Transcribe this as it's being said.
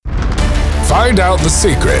Find out the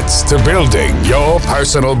secrets to building your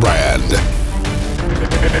personal brand.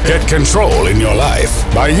 Get control in your life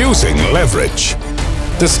by using leverage.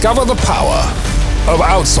 Discover the power of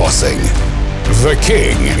outsourcing. The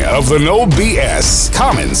king of the no BS,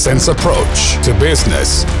 common sense approach to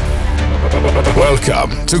business.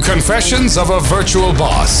 Welcome to Confessions of a Virtual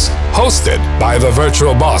Boss, hosted by the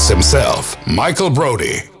virtual boss himself, Michael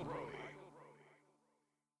Brody.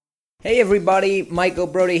 Hey everybody, Michael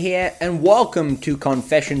Brody here, and welcome to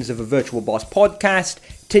Confessions of a Virtual Boss podcast.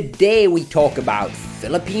 Today we talk about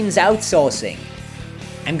Philippines outsourcing.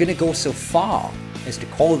 I'm going to go so far as to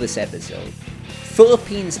call this episode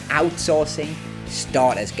Philippines Outsourcing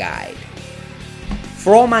Starter's Guide.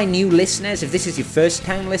 For all my new listeners, if this is your first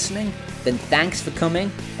time listening, then thanks for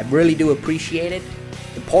coming. I really do appreciate it.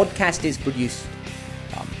 The podcast is produced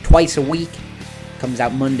twice a week, comes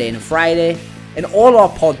out Monday and Friday. And all our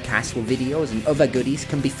podcasts with videos and other goodies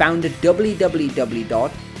can be found at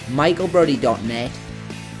www.michaelbrody.net.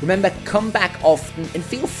 Remember, come back often and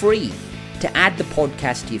feel free to add the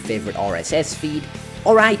podcast to your favorite RSS feed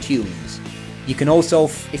or iTunes. You can also,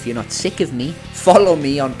 if you're not sick of me, follow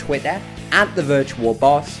me on Twitter at The Virtual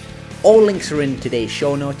Boss. All links are in today's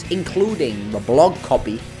show notes, including the blog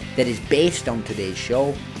copy that is based on today's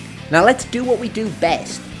show. Now let's do what we do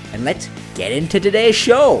best, and let's get into today's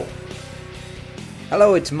show.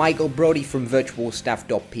 Hello, it's Michael Brody from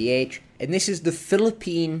virtualstaff.ph, and this is the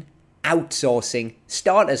Philippine Outsourcing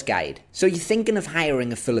Starter's Guide. So you're thinking of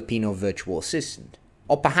hiring a Filipino virtual assistant,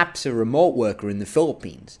 or perhaps a remote worker in the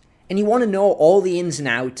Philippines, and you want to know all the ins and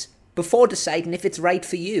outs before deciding if it's right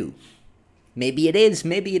for you. Maybe it is,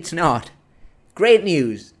 maybe it's not. Great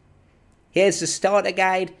news! Here's the starter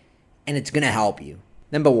guide, and it's going to help you.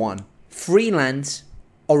 Number 1, freelance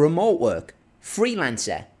or remote work.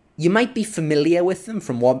 Freelancer. You might be familiar with them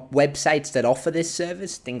from websites that offer this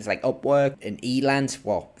service, things like Upwork and Elance,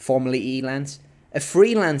 well, formerly Elance. A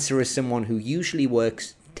freelancer is someone who usually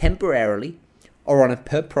works temporarily or on a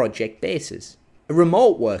per-project basis. A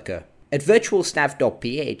remote worker. At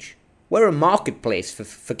virtualstaff.ph, we're a marketplace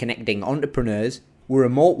for connecting entrepreneurs with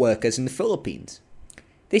remote workers in the Philippines.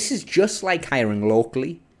 This is just like hiring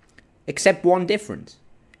locally, except one difference.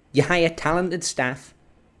 You hire talented staff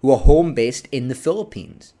who are home-based in the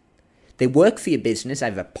Philippines. They work for your business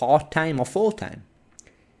either part-time or full-time.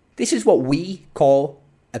 This is what we call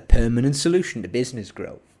a permanent solution to business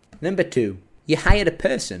growth. Number 2, you hired a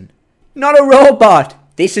person, not a robot.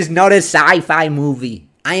 This is not a sci-fi movie.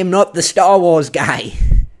 I am not the Star Wars guy.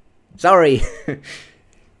 Sorry.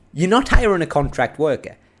 You're not hiring a contract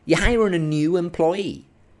worker. You're hiring a new employee.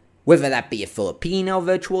 Whether that be a Filipino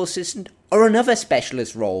virtual assistant or another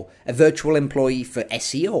specialist role, a virtual employee for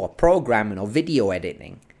SEO or programming or video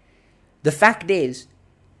editing. The fact is,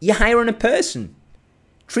 you're hiring a person.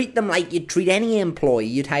 Treat them like you'd treat any employee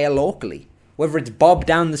you'd hire locally. Whether it's Bob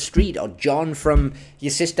down the street or John from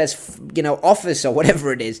your sister's, office or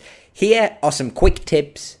whatever it is. Here are some quick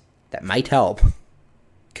tips that might help.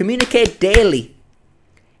 Communicate daily.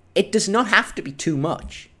 It does not have to be too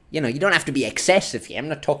much. You don't have to be excessive here. I'm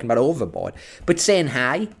not talking about overboard. But saying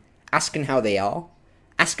hi, asking how they are,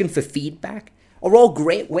 asking for feedback, are all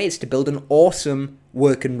great ways to build an awesome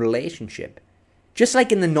working relationship. Just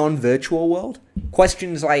like in the non-virtual world,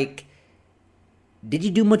 questions like, did you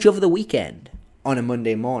do much over the weekend on a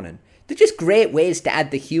Monday morning? They're just great ways to add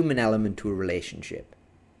the human element to a relationship.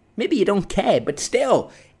 Maybe you don't care, but still,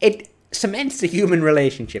 it cements the human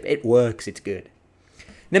relationship. It works, it's good.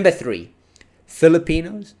 Number 3,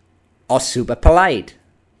 Filipinos are super polite.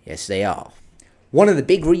 Yes, they are. One of the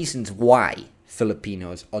big reasons why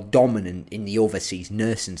Filipinos are dominant in the overseas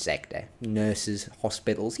nursing sector. Nurses,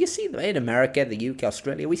 hospitals. You see them in America, the UK,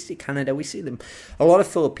 Australia. We see Canada. We see them. A lot of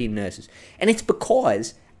Philippine nurses. And it's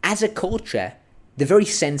because, as a culture, they're very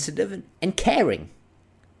sensitive and caring.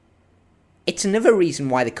 It's another reason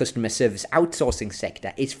why the customer service outsourcing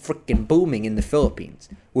sector is freaking booming in the Philippines.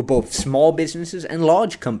 With both small businesses and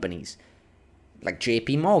large companies, like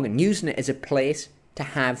JP Morgan, using it as a place to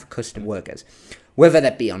have custom workers. Whether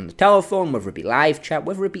that be on the telephone, whether it be live chat,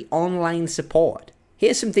 whether it be online support.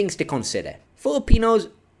 Here's some things to consider. Filipinos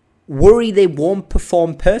worry they won't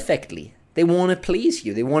perform perfectly. They want to please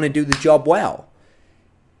you. They want to do the job well.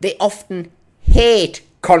 They often hate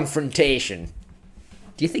confrontation.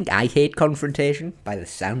 Do you think I hate confrontation? By the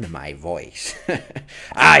sound of my voice.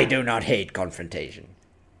 I do not hate confrontation.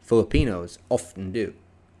 Filipinos often do.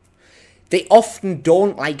 They often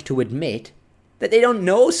don't like to admit that they don't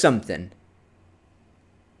know something.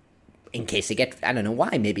 In case they get, I don't know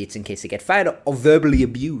why, maybe it's in case they get fired or verbally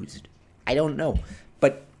abused. I don't know.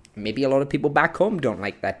 But maybe a lot of people back home don't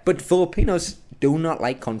like that. But Filipinos do not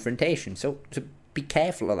like confrontation. So be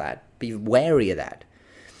careful of that. Be wary of that.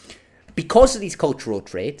 Because of these cultural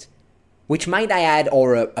traits, which might I add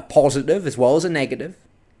are a positive as well as a negative,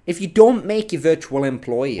 if you don't make your virtual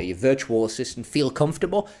employee or your virtual assistant feel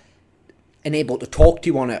comfortable and able to talk to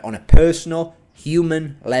you on a personal,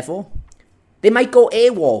 human level, they might go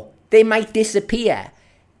AWOL. They might disappear,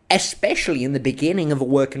 especially in the beginning of a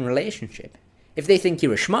working relationship. If they think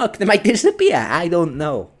you're a schmuck, they might disappear. I don't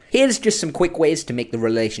know. Here's just some quick ways to make the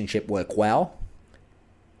relationship work well.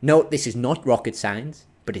 Note, this is not rocket science,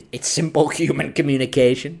 but it's simple human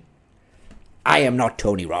communication. I am not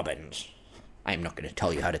Tony Robbins. I am not going to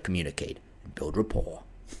tell you how to communicate and build rapport.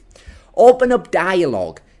 Open up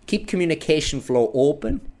dialogue. Keep communication flow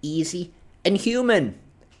open, easy, and human.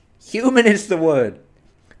 Human is the word.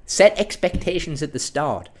 Set expectations at the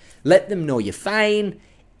start. Let them know you're fine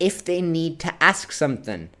if they need to ask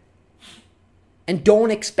something. And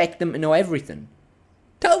don't expect them to know everything.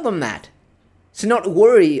 Tell them that. So not to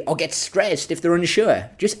worry or get stressed if they're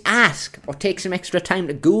unsure. Just ask or take some extra time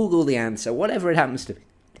to Google the answer, whatever it happens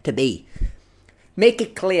to be. Make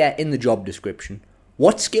it clear in the job description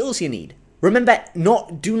what skills you need. Remember,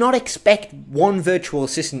 do not expect one virtual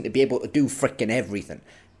assistant to be able to do frickin' everything.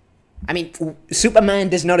 I mean, Superman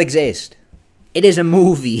does not exist. It is a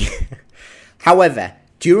movie. However,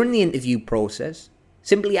 during the interview process,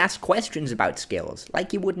 simply ask questions about skills,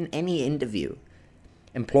 like you would in any interview.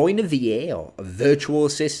 Employing a VA or a virtual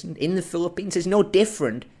assistant in the Philippines is no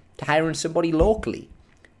different to hiring somebody locally.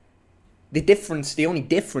 The only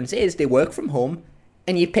difference is they work from home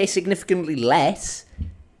and you pay significantly less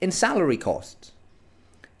in salary costs.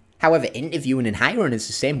 However, interviewing and hiring is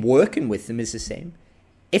the same, working with them is the same.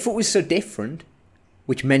 If it was so different,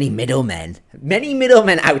 which many middlemen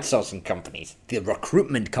outsourcing companies, the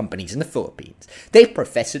recruitment companies in the Philippines, they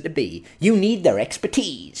profess it to be, you need their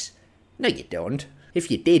expertise. No, you don't. If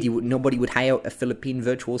you did, nobody would hire a Philippine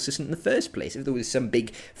virtual assistant in the first place. If there was some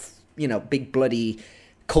big bloody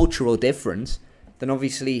cultural difference, then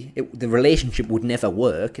obviously the relationship would never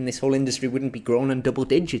work and this whole industry wouldn't be growing in double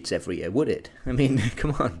digits every year, would it? I mean,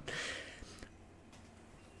 come on.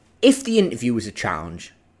 If the interview was a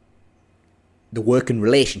challenge, the working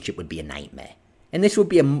relationship would be a nightmare. And this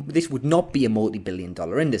would not be a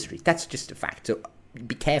multi-billion-dollar industry. That's just a fact. So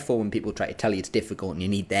be careful when people try to tell you it's difficult and you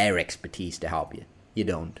need their expertise to help you. You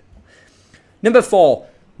don't. Number 4,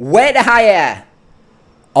 where to hire.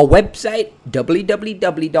 Our website,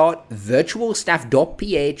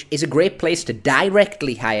 www.virtualstaff.ph, is a great place to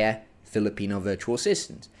directly hire Filipino virtual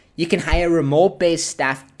assistants. You can hire remote-based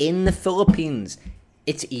staff in the Philippines.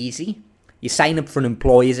 It's easy. You sign up for an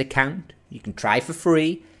employer's account. You can try for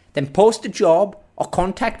free. Then post a job or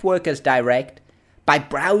contact workers direct by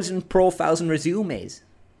browsing profiles and resumes.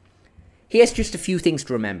 Here's just a few things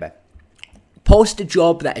to remember. Post a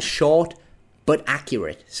job that is short but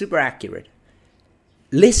accurate, super accurate.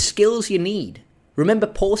 List skills you need. Remember,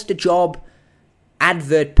 post a job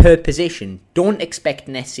advert per position. Don't expect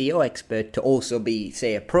an SEO expert to also be,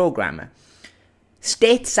 say, a programmer.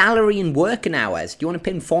 State salary and working hours. Do you want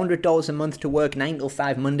to pay $400 a month to work 9 to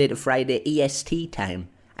 5 Monday to Friday EST time?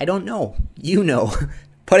 I don't know. You know.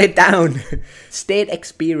 Put it down. State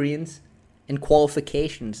experience and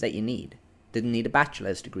qualifications that you need. Didn't need a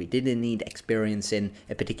bachelor's degree. Didn't need experience in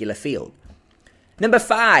a particular field. Number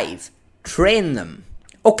 5, train them.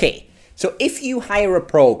 Okay, so if you hire a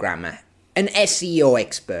programmer, an SEO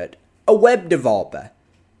expert, a web developer,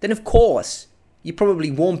 then of course you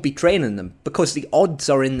probably won't be training them because the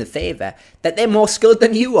odds are in the favor that they're more skilled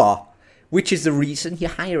than you are, which is the reason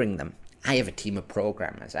you're hiring them. I have a team of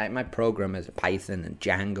programmers. My programmers are Python and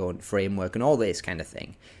Django and framework and all this kind of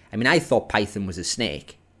thing. I mean, I thought Python was a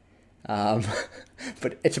snake.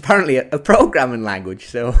 But it's apparently a programming language.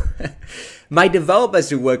 So my developers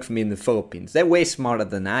who work for me in the Philippines, they're way smarter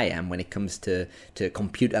than I am when it comes to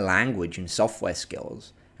computer language and software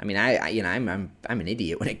skills. I mean, I'm an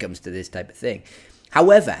idiot when it comes to this type of thing.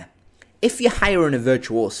 However, if you're hiring a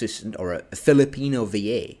virtual assistant or a Filipino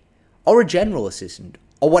VA or a general assistant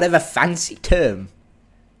or whatever fancy term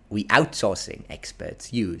we outsourcing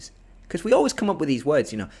experts use, because we always come up with these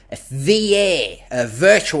words, a VA, a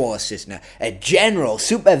virtual assistant, a general,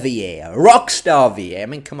 super VA, a rockstar VA. I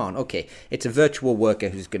mean, come on, okay. It's a virtual worker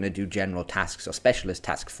who's going to do general tasks or specialist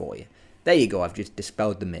tasks for you. There you go, I've just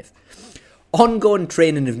dispelled the myth. Ongoing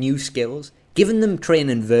training of new skills, giving them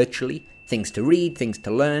training virtually, things to read, things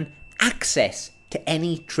to learn, access to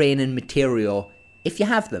any training material if you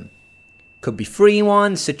have them. Could be free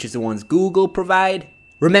ones, such as the ones Google provide.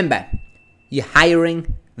 Remember, you're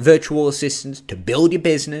hiring virtual assistants to build your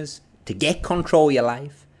business, to get control of your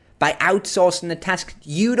life. by outsourcing the tasks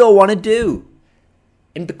you don't want to do.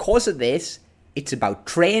 And because of this, it's about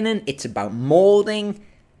training, it's about molding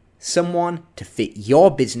someone to fit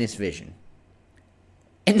your business vision.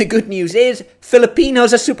 And the good news is,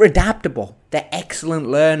 Filipinos are super adaptable. They're excellent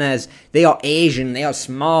learners. They are Asian. They are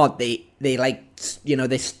smart. They like,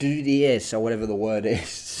 they're studious, or whatever the word is.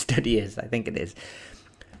 Studious, I think it is.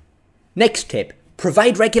 Next tip,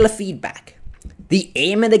 provide regular feedback. The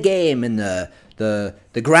aim of the game and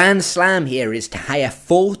the grand slam here is to hire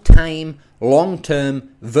full-time,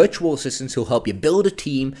 long-term virtual assistants who'll help you build a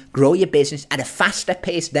team, grow your business at a faster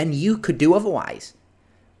pace than you could do otherwise.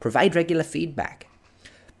 Provide regular feedback.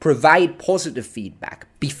 Provide positive feedback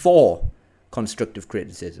before constructive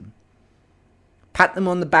criticism. Pat them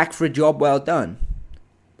on the back for a job well done.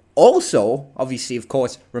 Also, obviously, of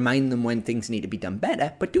course, remind them when things need to be done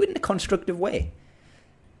better, but do it in a constructive way.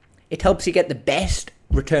 It helps you get the best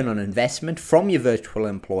return on investment from your virtual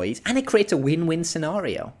employees, and it creates a win-win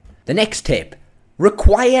scenario. The next tip,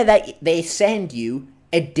 require that they send you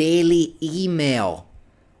a daily email.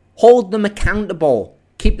 Hold them accountable.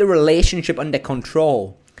 Keep the relationship under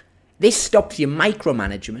control. This stops your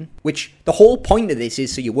micromanagement, which the whole point of this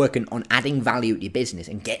is so you're working on adding value to your business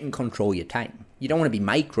and getting control of your time. You don't want to be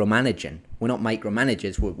micromanaging. We're not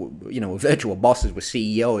micromanagers. We're virtual bosses. We're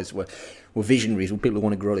CEOs. We're visionaries. We're people who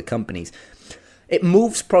want to grow their companies. It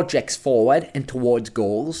moves projects forward and towards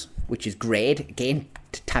goals, which is great. Again,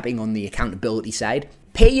 tapping on the accountability side.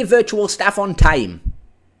 Pay your virtual staff on time.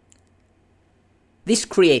 This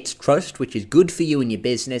creates trust, which is good for you and your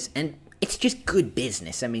business, and it's just good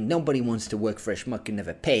business. I mean, nobody wants to work for a schmuck who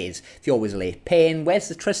never pays. If you're always late paying, where's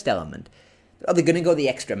the trust element? Are they going to go the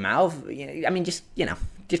extra mile? I mean, just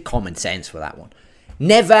common sense for that one.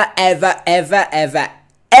 Never, ever, ever, ever,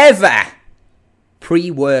 ever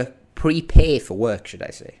prepay for work, should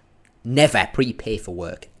I say. Never prepay for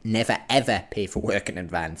work. Never, ever pay for work in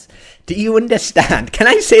advance. Do you understand? Can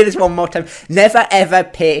I say this one more time? Never, ever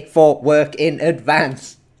pay for work in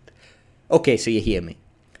advance. Okay, so you hear me.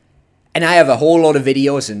 And I have a whole lot of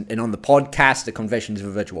videos and on the podcast, The Confessions of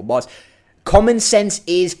a Virtual Boss. Common sense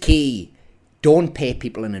is key. Don't pay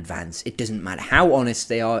people in advance. It doesn't matter how honest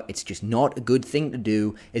they are. It's just not a good thing to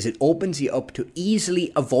do, as it opens you up to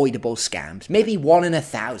easily avoidable scams. Maybe 1 in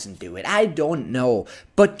 1,000 do it. I don't know.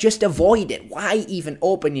 But just avoid it. Why even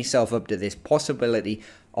open yourself up to this possibility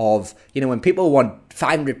of, when people want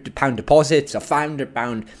 £500 deposits or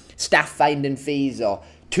 £500 staff finding fees or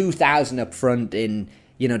 2,000 up front in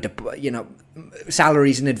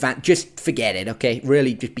salaries in advance, just forget it, okay?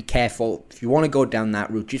 Really, just be careful. If you want to go down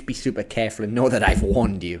that route, just be super careful and know that I've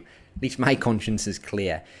warned you. At least my conscience is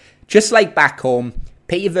clear. Just like back home,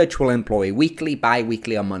 pay your virtual employee weekly,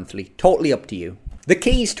 bi-weekly, or monthly. Totally up to you. The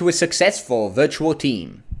keys to a successful virtual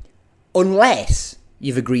team. Unless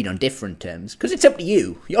you've agreed on different terms, because it's up to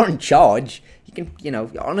you. You're in charge. You can,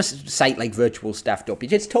 on a site like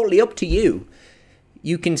virtualstaff.ph, it's totally up to you.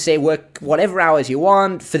 You can say work whatever hours you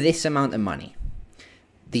want for this amount of money.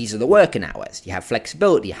 These are the working hours. You have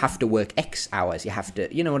flexibility. You have to work X hours. You have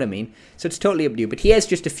to, you know what I mean? So it's totally up to you. But here's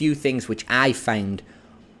just a few things which I find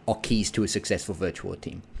are keys to a successful virtual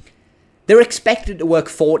team. They're expected to work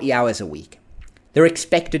 40 hours a week. They're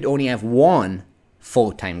expected to only have one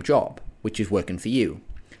full-time job, which is working for you.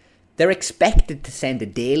 They're expected to send a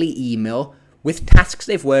daily email with tasks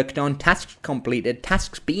they've worked on, tasks completed,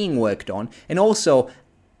 tasks being worked on, and also,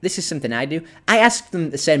 this is something I do, I ask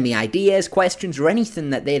them to send me ideas, questions, or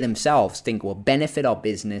anything that they themselves think will benefit our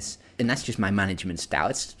business, and that's just my management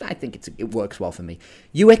style. I think it works well for me.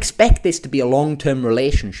 You expect this to be a long-term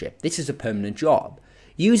relationship. This is a permanent job.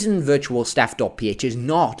 Using virtualstaff.ph is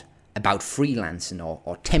not about freelancing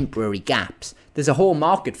or temporary gaps. There's a whole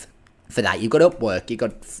market for that. You've got Upwork, you've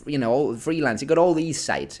got freelance, you've got all these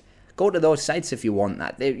sites. Go to those sites if you want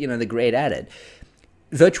that. They're great at it.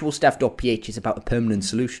 Virtualstaff.ph is about a permanent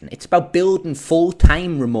solution. It's about building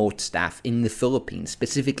full-time remote staff in the Philippines,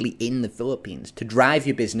 specifically in the Philippines, to drive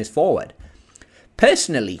your business forward.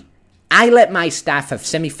 Personally, I let my staff have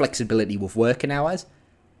semi-flexibility with working hours.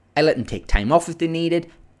 I let them take time off if they needed.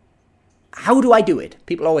 How do I do it?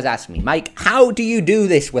 People always ask me, Mike, how do you do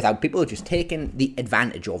this without people just taking the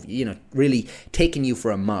advantage of you, really taking you for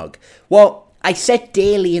a mug? Well, I set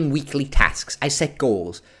daily and weekly tasks. I set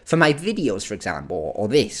goals. For my videos, for example, or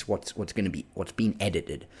this, what's being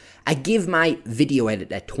edited. I give my video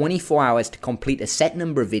editor 24 hours to complete a set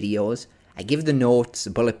number of videos. I give the notes,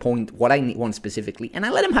 a bullet point, what I want specifically, and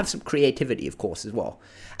I let him have some creativity, of course, as well.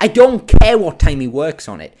 I don't care what time he works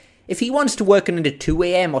on it. If he wants to work until 2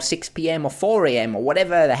 a.m. or 6 p.m. or 4 a.m. or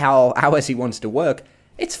whatever the hell hours he wants to work,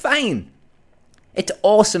 it's fine. It's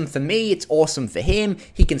awesome for me, it's awesome for him,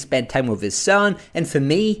 he can spend time with his son, and for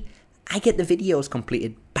me, I get the videos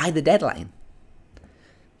completed by the deadline.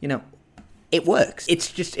 You know, it works.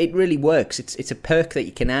 It really works. It's a perk that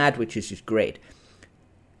you can add, which is just great.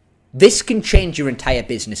 This can change your entire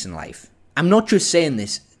business and life. I'm not just saying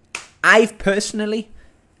this. I've personally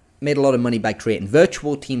made a lot of money by creating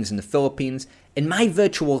virtual teams in the Philippines, and my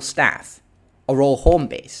virtual staff are all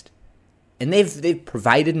home-based. And they've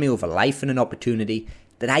provided me with a life and an opportunity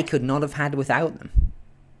that I could not have had without them.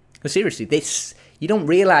 But seriously, you don't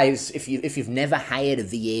realize if you've never hired a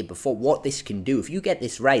VA before what this can do. If you get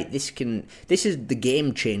this right, this is the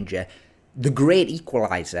game changer, the great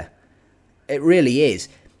equalizer. It really is.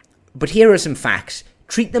 But here are some facts.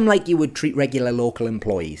 Treat them like you would treat regular local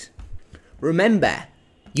employees. Remember,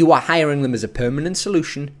 you are hiring them as a permanent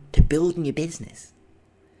solution to building your business.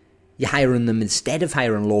 You're hiring them instead of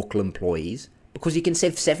hiring local employees because you can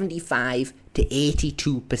save 75 to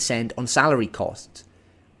 82% on salary costs,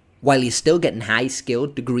 while you're still getting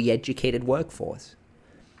high-skilled, degree-educated workforce.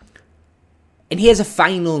 And here's a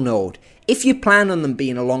final note. If you plan on them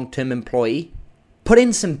being a long-term employee, put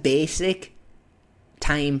in some basic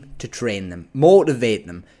time to train them, motivate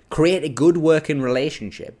them, create a good working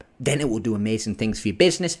relationship. Then it will do amazing things for your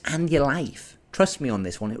business and your life. Trust me on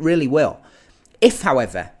this one, it really will. If,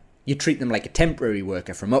 however, you treat them like a temporary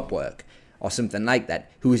worker from Upwork or something like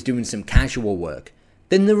that, who is doing some casual work,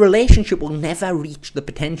 then the relationship will never reach the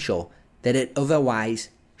potential that it otherwise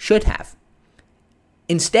should have.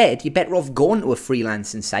 Instead, you're better off going to a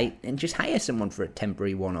freelancing site and just hire someone for a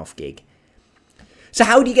temporary one-off gig. So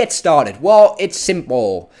how do you get started? Well, it's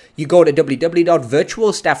simple. You go to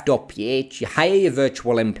www.virtualstaff.ph, you hire your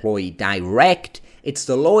virtual employee direct. It's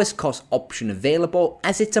the lowest cost option available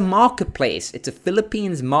as it's a marketplace. It's a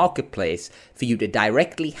Philippines marketplace for you to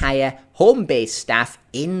directly hire home-based staff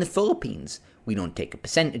in the Philippines. We don't take a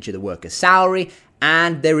percentage of the worker's salary,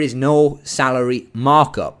 and there is no salary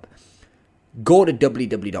markup. Go to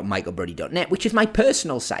www.michaelbrody.net, which is my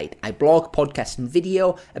personal site. I blog, podcast, and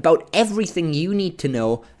video about everything you need to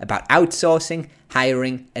know about outsourcing,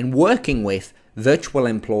 hiring, and working with virtual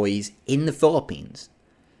employees in the Philippines.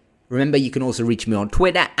 Remember, you can also reach me on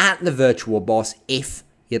Twitter @TheVirtualBoss if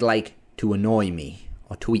you'd like to annoy me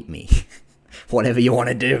or tweet me. Whatever you want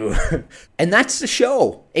to do. And that's the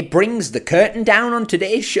show. It brings the curtain down on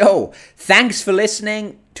today's show. Thanks for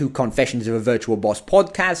listening to Confessions of a Virtual Boss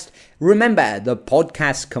podcast. Remember, the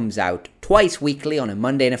podcast comes out twice weekly on a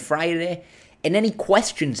Monday and a Friday. And any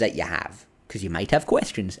questions that you have, because you might have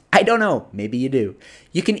questions, I don't know, maybe you do,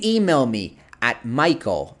 you can email me at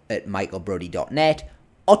michael@michaelbrody.net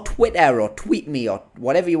or Twitter or tweet me or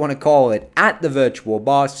whatever you want to call it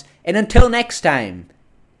 @TheVirtualBoss. And until next time,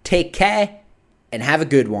 take care and have a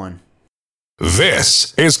good one.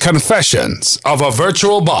 This is Confessions of a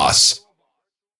Virtual Boss.